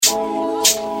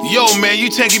Yo, man, you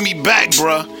taking me back,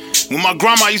 bruh. When my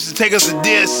grandma used to take us to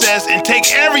DSS and take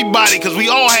everybody, cause we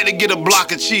all had to get a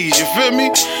block of cheese, you feel me?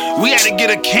 We had to get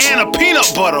a can of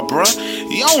peanut butter, bruh.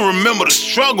 You don't remember the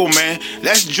struggle, man.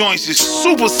 That joint is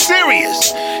super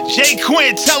serious.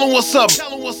 Quin, tell him what's up.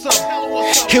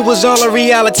 It was all a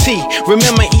reality.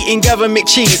 Remember eating government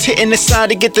cheese, hitting the side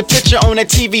to get the picture on that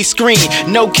TV screen.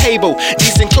 No cable,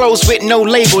 decent clothes with no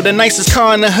label. The nicest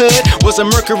car in the hood was a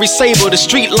Mercury Sable. The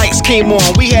street lights came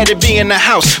on, we had to be in the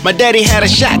house. My daddy had a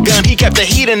shotgun, he kept the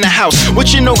heat in the house.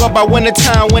 What you know about winter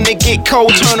time when it get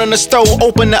cold? Turn on the stove,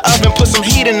 open the oven, put some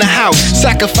heat in the house.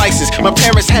 Sacrifices, my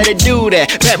parents had to do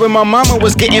that. Back when my mama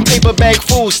was getting paper bag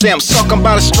food stamps. Talking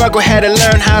about a struggle, had to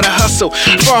learn how to hustle.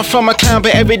 Far from a clown,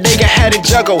 but every day I had to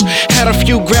juggle. Had a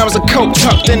few grams of coke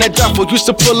tucked in a duffel. Used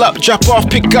to pull up, drop off,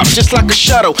 pick up just like a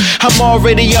shuttle. I'm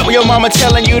already up, your mama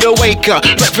telling you to wake up.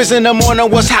 Breakfast in the morning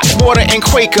was hot water and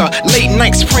Quaker. Late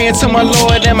nights praying to my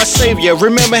Lord and my Savior.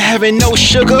 Remember having no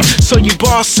sugar, so you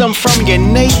bought some from your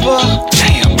neighbor.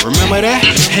 Damn, remember that?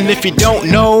 And if you don't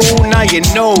know, now you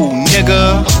know,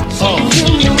 nigga.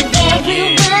 You know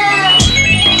very well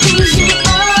who you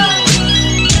are.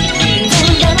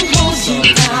 Don't let them hold you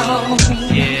down.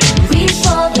 Reach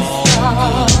for the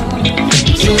stars.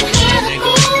 You had a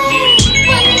goal,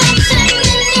 but not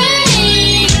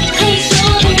changing. 'Cause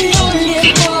you're the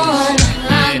only one.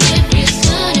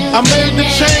 I made the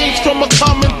change from a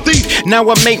common thief. Now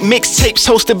I make mixtapes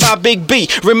hosted by Bigg.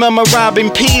 Remember robbing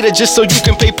Peter just so you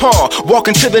can pay Paul.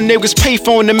 Walking to the niggas'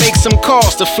 payphone to make some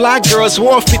calls. The fly girls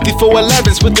wore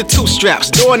 5411s with the two straps.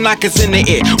 Door knockers in the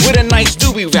air with a nice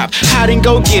doobie rap. Hide and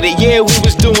go get it, yeah, we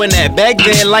was doing that. Back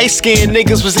then, light-skinned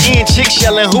niggas was in, chicks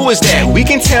yelling, who is that? We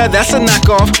can tell that's a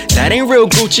knockoff, that ain't real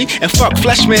Gucci. And fuck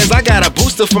Fleshmans, I got a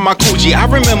booster for my coochie. I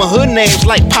remember hood names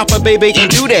like Papa, Baby, and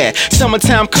Do That.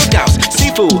 Summertime cookouts,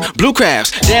 seafood, blue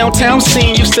crabs. Downtown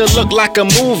scene used to look like a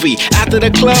movie. After the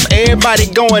club, everybody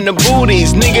going to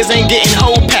booties. Niggas ain't getting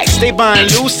whole packs, they buying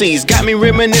Lucy's. Got me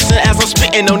reminiscing as I'm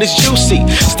spitting on this juicy.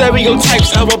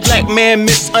 Stereotypes of a black man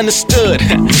misunderstood.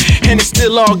 And it's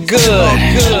still all good.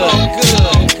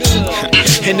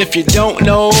 And if you don't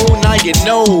know, now you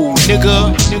know,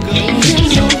 nigga. You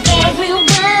know very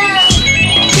well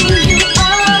who you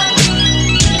are.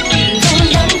 Don't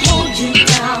let them hold you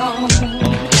down.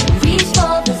 Reach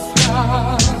for the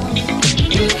stars.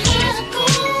 You had a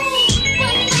goal,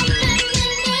 but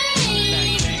not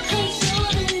changing. 'Cause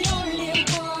you're the only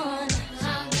one.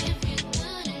 I'll give you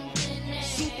good and good.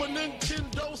 Super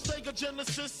Nintendo, Sega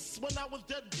Genesis. When I was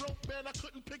dead broke, man, I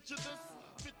couldn't picture this.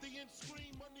 50-inch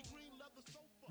screen, money.